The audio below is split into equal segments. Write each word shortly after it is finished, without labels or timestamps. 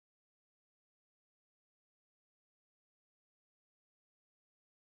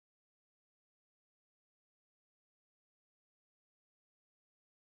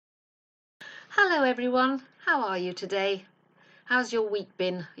Hello everyone, how are you today? How's your week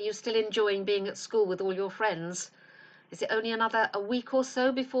been? Are you still enjoying being at school with all your friends? Is it only a week or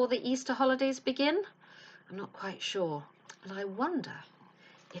so before the Easter holidays begin? I'm not quite sure. And I wonder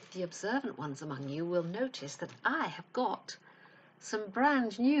if the observant ones among you will notice that I have got some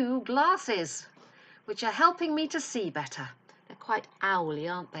brand new glasses, which are helping me to see better. They're quite owly,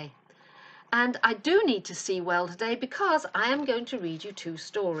 aren't they? And I do need to see well today because I am going to read you two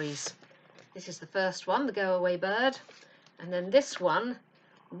stories. This is the first one, The Go-Away Bird. And then this one,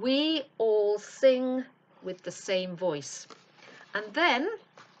 We All Sing with the Same Voice. And then,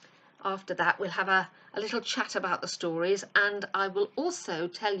 after that, we'll have a little chat about the stories. And I will also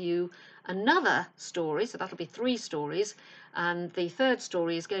tell you another story. So that'll be 3 stories. And the third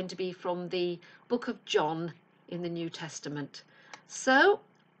story is going to be from the book of John in the New Testament. So,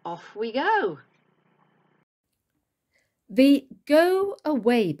 off we go. The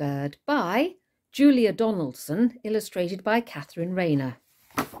Go-Away Bird by Julia Donaldson, illustrated by Catherine Rayner.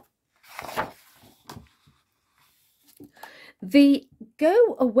 The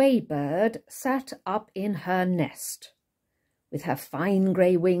go-away bird sat up in her nest, with her fine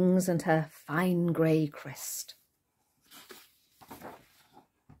grey wings and her fine grey crest.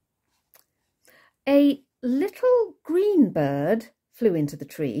 A little green bird flew into the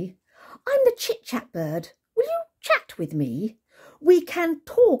tree. "I'm the chit-chat bird. Will you chat with me? We can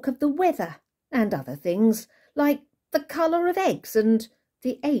talk of the weather and other things, like the colour of eggs and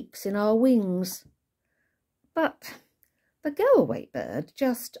the aches in our wings." But the go-away bird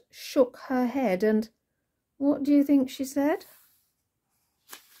just shook her head, and what do you think she said?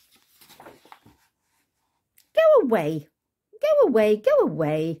 "Go away, go away, go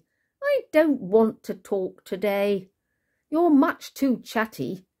away. I don't want to talk today. You're much too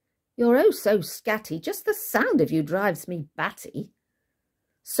chatty. You're oh so scatty, just the sound of you drives me batty.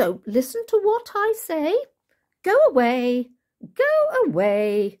 So listen to what I say. Go away, go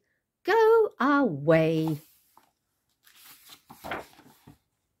away, go away."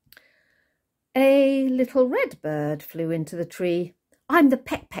 A little red bird flew into the tree. "I'm the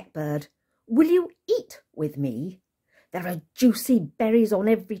peck-peck bird. Will you eat with me? There are juicy berries on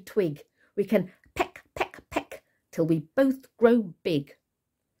every twig. We can peck, peck, peck till we both grow big."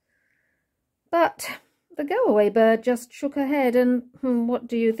 But the go-away bird just shook her head, and what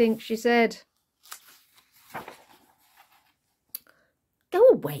do you think she said? "Go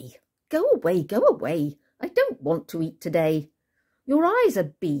away, go away, go away. I don't want to eat today. Your eyes are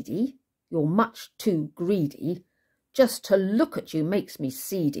beady. You're much too greedy. Just to look at you makes me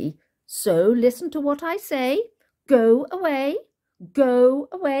seedy. So listen to what I say. Go away, go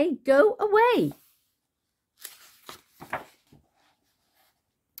away, go away."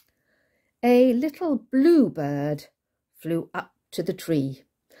 A little blue bird flew up to the tree.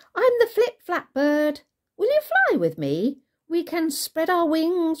 "I'm the flip-flap bird. Will you fly with me? We can spread our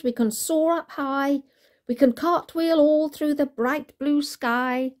wings, we can soar up high, we can cartwheel all through the bright blue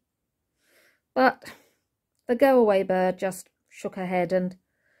sky." But the go-away bird just shook her head, and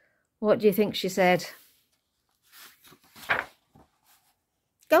what do you think she said?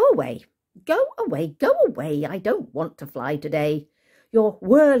 "Go away, go away, go away. I don't want to fly today. You're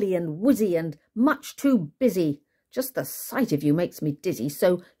whirly and whizzy and much too busy. Just the sight of you makes me dizzy.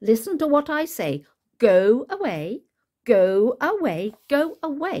 So listen to what I say. Go away, go away, go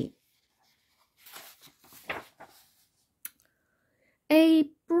away." A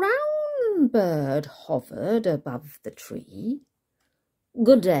brown bird hovered above the tree.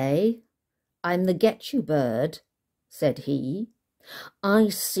 "Good day, I'm the get-you bird," said he. "I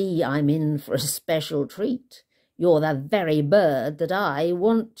see I'm in for a special treat. You're the very bird that I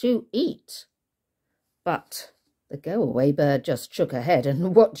want to eat." But the go-away bird just shook her head,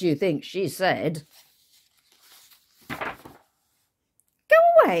 and what do you think she said? "Go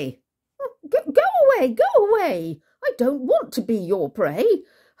away, go away, go away. I don't want to be your prey.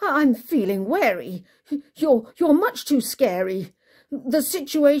 I'm feeling wary. You're much too scary. The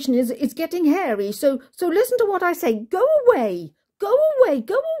situation is getting hairy, so listen to what I say. Go away, go away,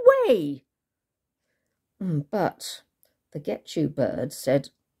 go away." But the get-you bird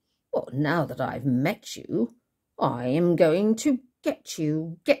said, "Well, now that I've met you, I am going to get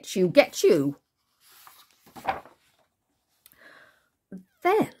you, get you, get you."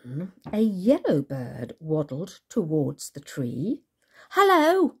 Then a yellow bird waddled towards the tree.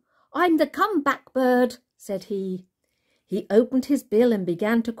 "Hello, I'm the come-back bird," said he. He opened his bill and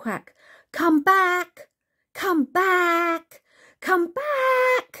began to quack. "Come back, come back, come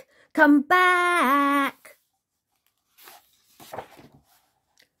back, come back."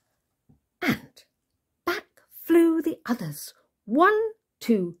 And back flew the others. 1,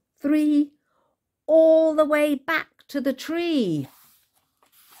 2, 3, all the way back to the tree.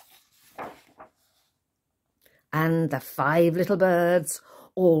 And the 5 little birds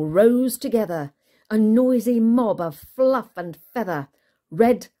all rose together, a noisy mob of fluff and feather,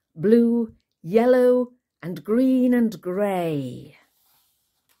 red, blue, yellow, and green and grey.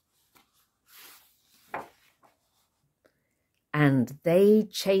 And they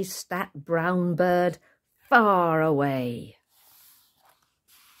chased that brown bird far away.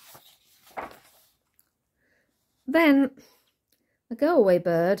 Then the go-away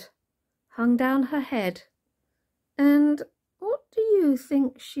bird hung down her head, and what do you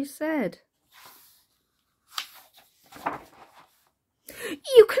think she said?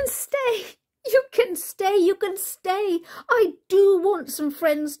 "You can stay, you can stay, you can stay. I do want some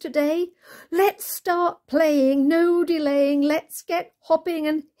friends today. Let's start playing, no delaying. Let's get hopping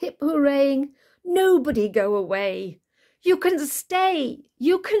and hip hooraying. Nobody go away. You can stay,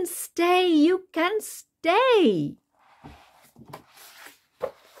 you can stay, you can stay."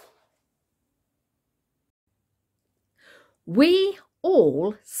 We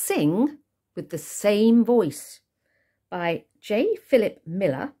All Sing with the Same Voice by J. Philip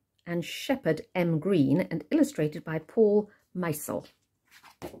Miller and Shepherd M. Green, and illustrated by Paul Meisel.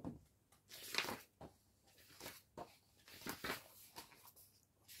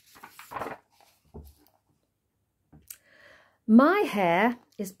 My hair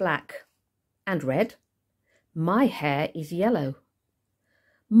is black and red. My hair is yellow.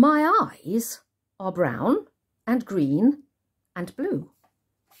 My eyes are brown and green and blue.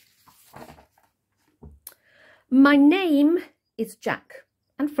 My name is Jack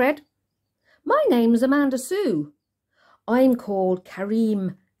and Fred. My name's Amanda Sue. I'm called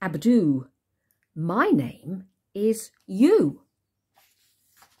Kareem Abdou. My name is you.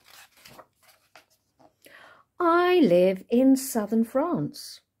 I live in southern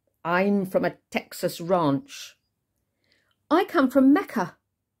France. I'm from a Texas ranch. I come from Mecca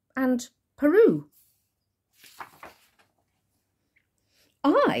and Peru.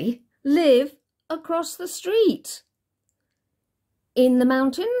 I live across the street, in the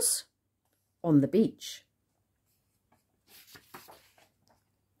mountains, on the beach.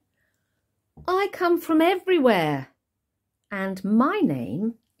 I come from everywhere, and my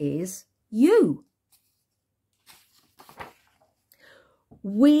name is you.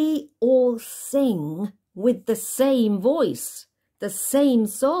 We all sing with the same voice, the same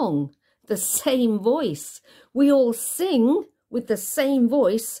song, the same voice. We all sing with the same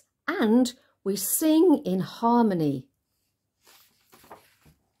voice, and we sing in harmony.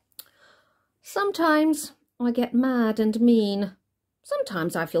 Sometimes I get mad and mean.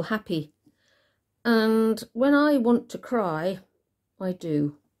 Sometimes I feel happy. And when I want to cry, I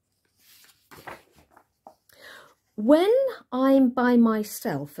do. When I'm by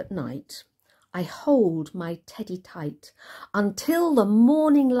myself at night, I hold my teddy tight until the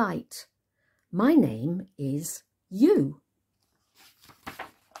morning light. My name is you.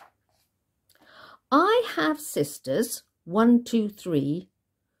 I have sisters, 1, 2, 3.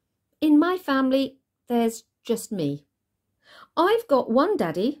 In my family, there's just me. I've got one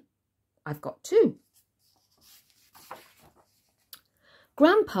daddy. I've got 2.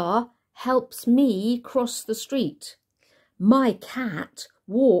 Grandpa helps me cross the street. My cat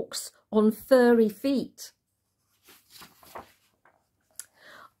walks on furry feet.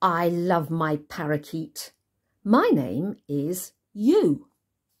 I love my parakeet. My name is you.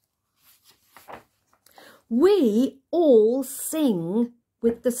 We all sing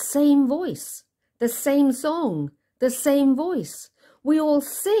with the same voice, the same song, the same voice. We all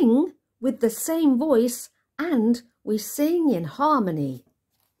sing with the same voice, and we sing in harmony.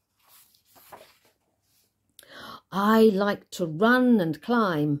 I like to run and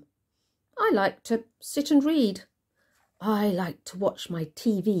climb. I like to sit and read. I like to watch my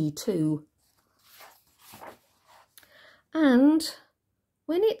TV too. And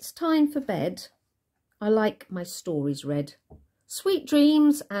when it's time for bed, I like my stories read. Sweet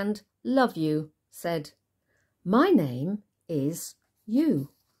dreams and love you said. My name is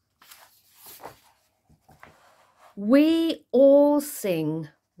you. We all sing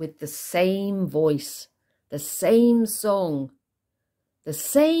with the same voice, the same song, the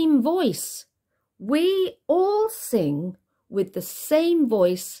same voice. We all sing with the same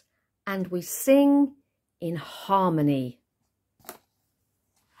voice, and we sing in harmony.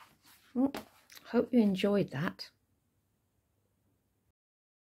 Well, hope you enjoyed that.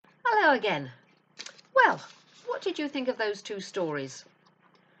 Hello again. Well, what did you think of those 2 stories?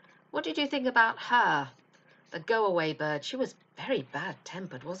 What did you think about her, the go-away bird? She was very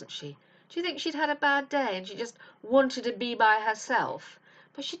bad-tempered, wasn't she? Do you think she'd had a bad day and she just wanted to be by herself?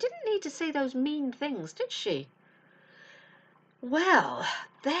 But she didn't need to say those mean things, did she? Well,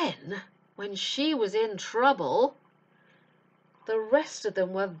 then, when she was in trouble, the rest of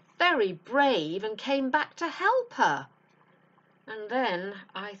them were very brave and came back to help her. And then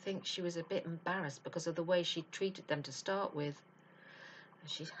I think she was a bit embarrassed because of the way she treated them to start with.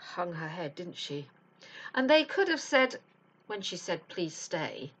 She hung her head, didn't she? And they could have said, when she said, please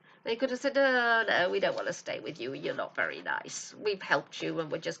stay, they could have said, oh, no, we don't want to stay with you. You're not very nice. We've helped you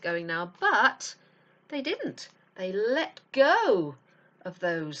and we're just going now. But they didn't. They let go of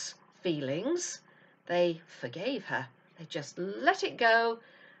those feelings. They forgave her. They just let it go,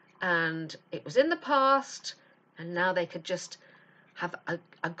 and it was in the past, and now they could just have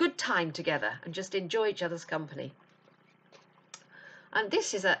a good time together and just enjoy each other's company. And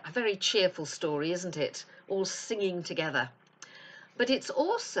this is a very cheerful story, isn't it? All singing together. But it's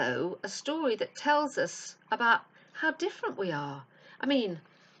also a story that tells us about how different we are. I mean,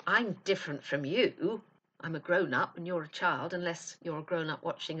 I'm different from you. I'm a grown-up and you're a child, unless you're a grown-up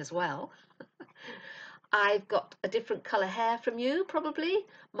watching as well. I've got a different colour hair from you, probably.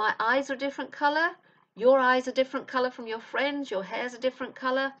 My eyes are a different colour. Your eyes are a different colour from your friends. Your hair's a different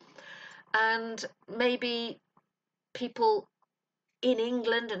colour. And maybe people in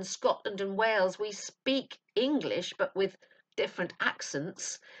England and Scotland and Wales, we speak English, but with different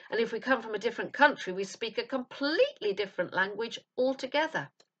accents. And if we come from a different country, we speak a completely different language altogether.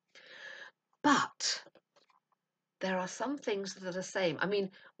 But there are some things that are the same. I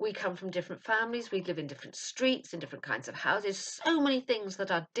mean, we come from different families, we live in different streets, in different kinds of houses, so many things that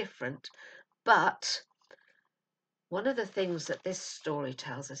are different. But one of the things that this story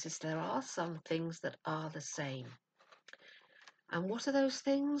tells us is there are some things that are the same. And what are those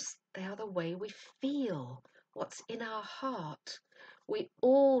things? They are the way we feel, what's in our heart. We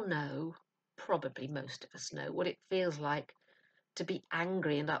all know, probably most of us know, what it feels like to be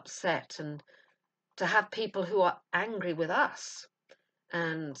angry and upset, and to have people who are angry with us.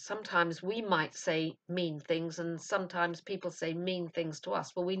 And sometimes we might say mean things, and sometimes people say mean things to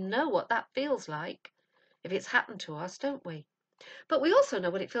us. Well, we know what that feels like if it's happened to us, don't we? But we also know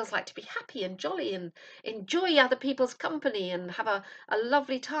what it feels like to be happy and jolly and enjoy other people's company and have a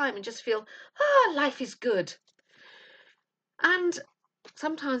lovely time and just feel, life is good. And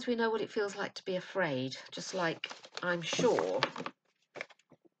sometimes we know what it feels like to be afraid, just like I'm sure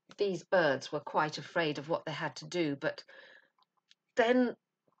these birds were quite afraid of what they had to do. But then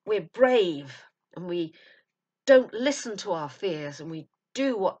we're brave and we don't listen to our fears and we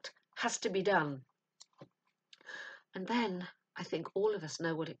do what has to be done. And then I think all of us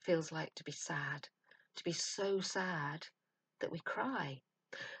know what it feels like to be sad, to be so sad that we cry.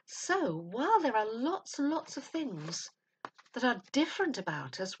 So while there are lots and lots of things that are different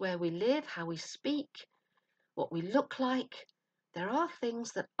about us, where we live, how we speak, what we look like, there are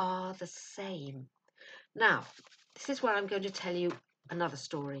things that are the same. Now, this is where I'm going to tell you another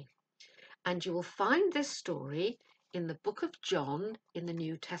story. And you will find this story in the book of John in the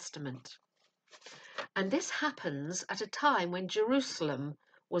New Testament. And this happens at a time when Jerusalem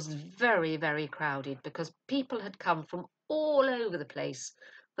was very, very crowded because people had come from all over the place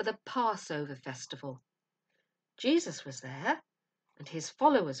for the Passover festival. Jesus was there and his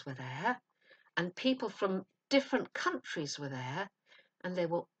followers were there and people from different countries were there, and they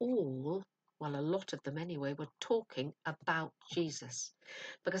were all, well, a lot of them anyway, were talking about Jesus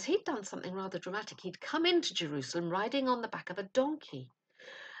because he'd done something rather dramatic. He'd come into Jerusalem riding on the back of a donkey.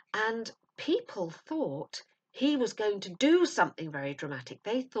 And people thought he was going to do something very dramatic.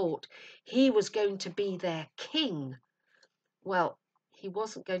 They thought he was going to be their king. Well, he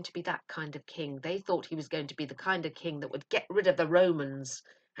wasn't going to be that kind of king. They thought he was going to be the kind of king that would get rid of the Romans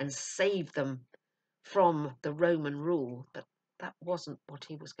and save them from the Roman rule. But that wasn't what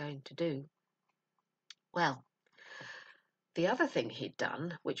he was going to do. Well, the other thing he'd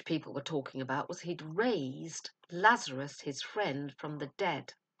done, which people were talking about, was he'd raised Lazarus, his friend, from the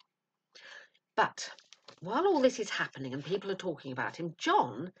dead. But while all this is happening and people are talking about him,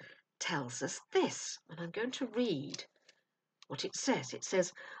 John tells us this, and I'm going to read what it says. It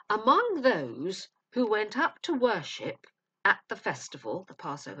says, among those who went up to worship at the festival, the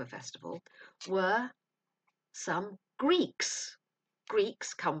Passover festival, were some Greeks.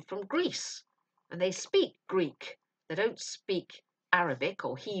 Greeks come from Greece, and they speak Greek. They don't speak Arabic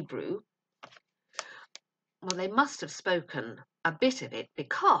or Hebrew. Well, they must have spoken a bit of it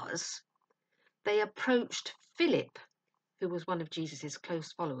because they approached Philip, who was one of Jesus'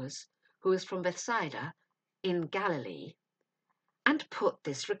 close followers, who was from Bethsaida in Galilee, and put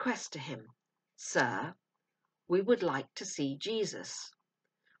this request to him. Sir, we would like to see Jesus,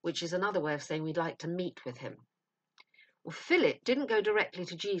 which is another way of saying we'd like to meet with him. Well, Philip didn't go directly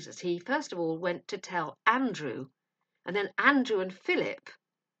to Jesus. He first of all went to tell Andrew, and then Andrew and Philip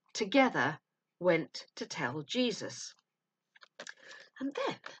together went to tell Jesus. And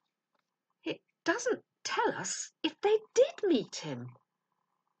then it doesn't tell us if they did meet him.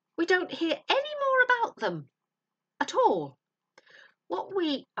 We don't hear any more about them at all. What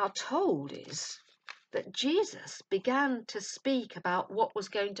we are told is that Jesus began to speak about what was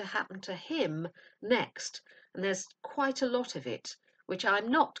going to happen to him next. And there's quite a lot of it, which I'm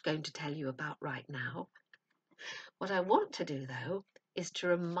not going to tell you about right now. What I want to do, though, is to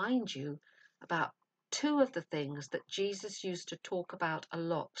remind you about two of the things that Jesus used to talk about a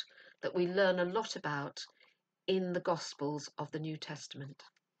lot, that we learn a lot about in the Gospels of the New Testament.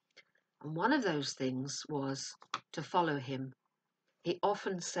 And one of those things was to follow him. He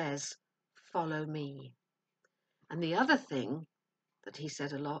often says, "Follow me." And the other thing that he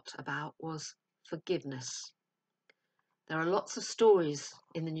said a lot about was forgiveness. There are lots of stories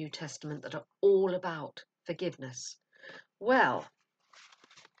in the New Testament that are all about forgiveness. Well,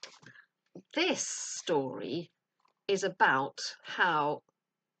 this story is about how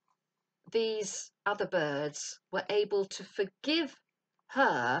these other birds were able to forgive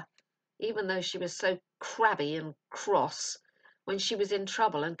her, even though she was so crabby and cross, when she was in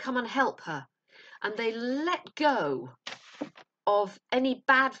trouble, and come and help her. And they let go of any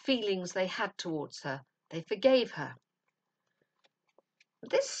bad feelings they had towards her. They forgave her.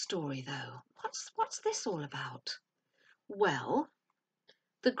 This story, though, what's this all about? Well,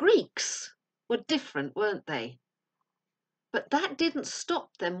 the Greeks were different, weren't they? But that didn't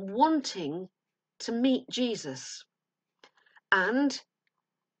stop them wanting to meet Jesus. And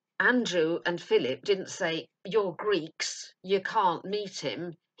Andrew and Philip didn't say, "You're Greeks, you can't meet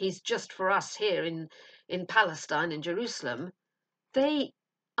him. He's just for us here in Palestine, in Jerusalem." They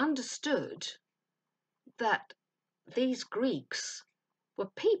understood that these Greeks were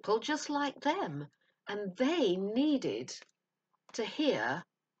people just like them, and they needed to hear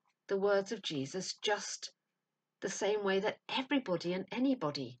the words of Jesus just the same way that everybody and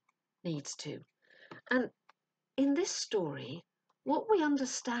anybody needs to. And in this story, what we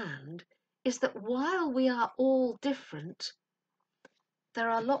understand is that while we are all different, there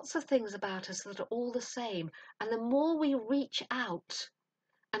are lots of things about us that are all the same. And the more we reach out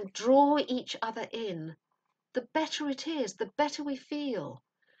and draw each other in, the better it is, the better we feel.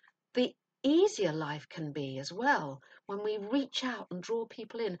 The easier life can be as well when we reach out and draw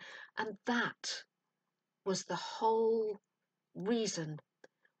people in. And that was the whole reason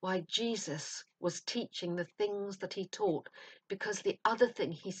why Jesus was teaching the things that he taught, because the other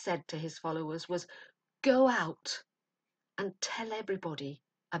thing he said to his followers was, "Go out and tell everybody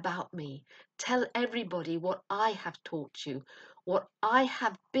about me. Tell everybody what I have taught you, what I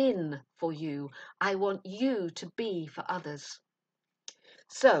have been for you. I want you to be for others."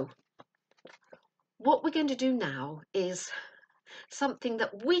 So what we're going to do now is something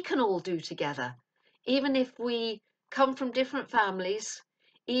that we can all do together, even if we come from different families,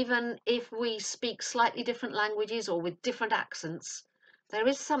 even if we speak slightly different languages or with different accents. There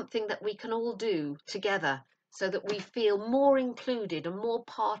is something that we can all do together so that we feel more included and more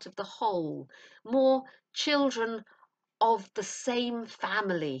part of the whole, more children of the same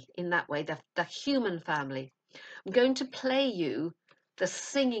family in that way, the human family. I'm going to play you the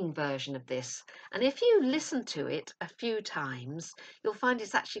singing version of this, and if you listen to it a few times, you'll find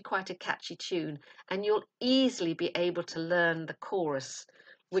it's actually quite a catchy tune, and you'll easily be able to learn the chorus,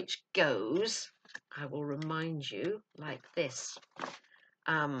 which goes, I will remind you, like this.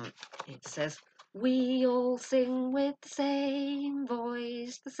 It says, "We all sing with the same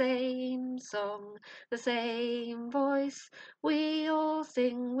voice, the same song, the same voice. We all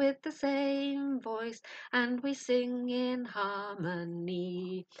sing with the same voice, and we sing in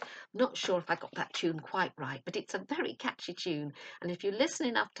harmony." I'm not sure if I got that tune quite right, but it's a very catchy tune, and if you listen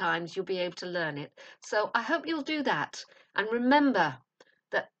enough times, you'll be able to learn it. So I hope you'll do that, and remember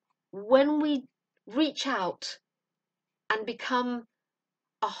that when we reach out and become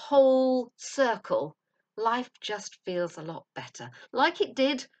a whole circle, life just feels a lot better, like it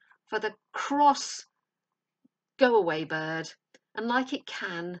did for the cross go-away bird, and like it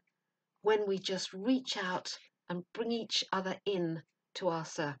can when we just reach out and bring each other in to our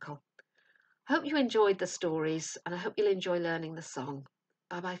circle. I hope you enjoyed the stories, and I hope you'll enjoy learning the song.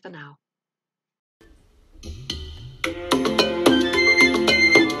 Bye bye for now.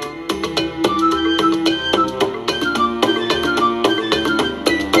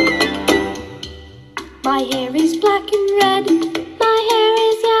 My hair is black and red, my hair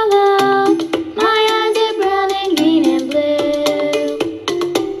is yellow, my eyes are brown and green and blue.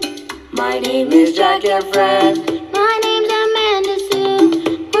 My name is Jack and Fred, my name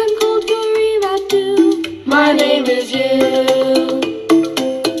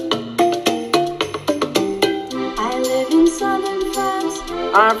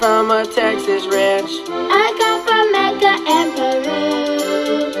I'm from a Texas ranch. I come from Mecca and Peru.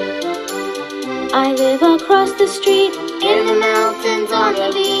 I live across the street in the mountains on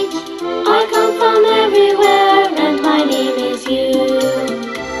the beach. I come from everywhere and my name is you.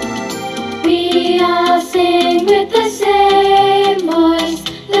 We all sing with the same voice,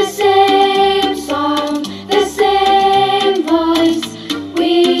 the same song, the same voice.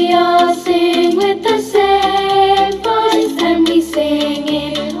 We all sing with the same voice and we sing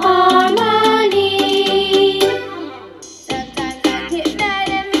in harmony. Sometimes I get mad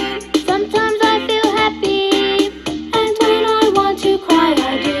and mean, sometimes I feel happy, and when I want to cry I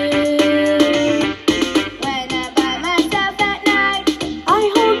do. When I'm by myself at night, I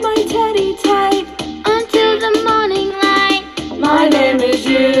hold my teddy tight until the morning light. My name is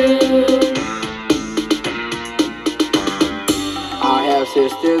you. I have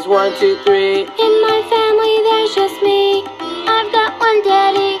sisters 1, 2, 3. In my family there's just me. I've got one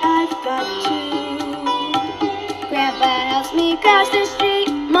daddy, I've got two. Grandpa helps me cross the street.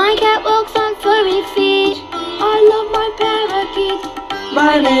 My cat walks on furry feet. I love my parakeet.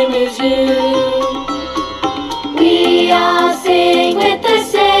 My name is you. We all sing with the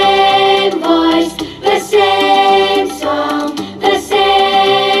same voice, the same song, the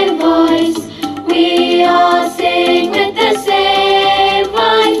same voice. We all sing with the same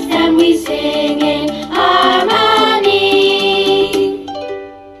voice and we sing in harmony.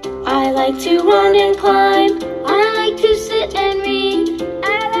 I like to run and climb. I like to sit and read.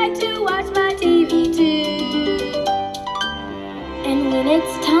 I like to watch my TV too. And when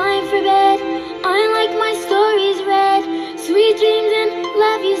it's time for bed, I like my stories read. Sweet dreams and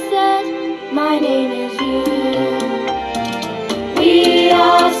love you said. My name is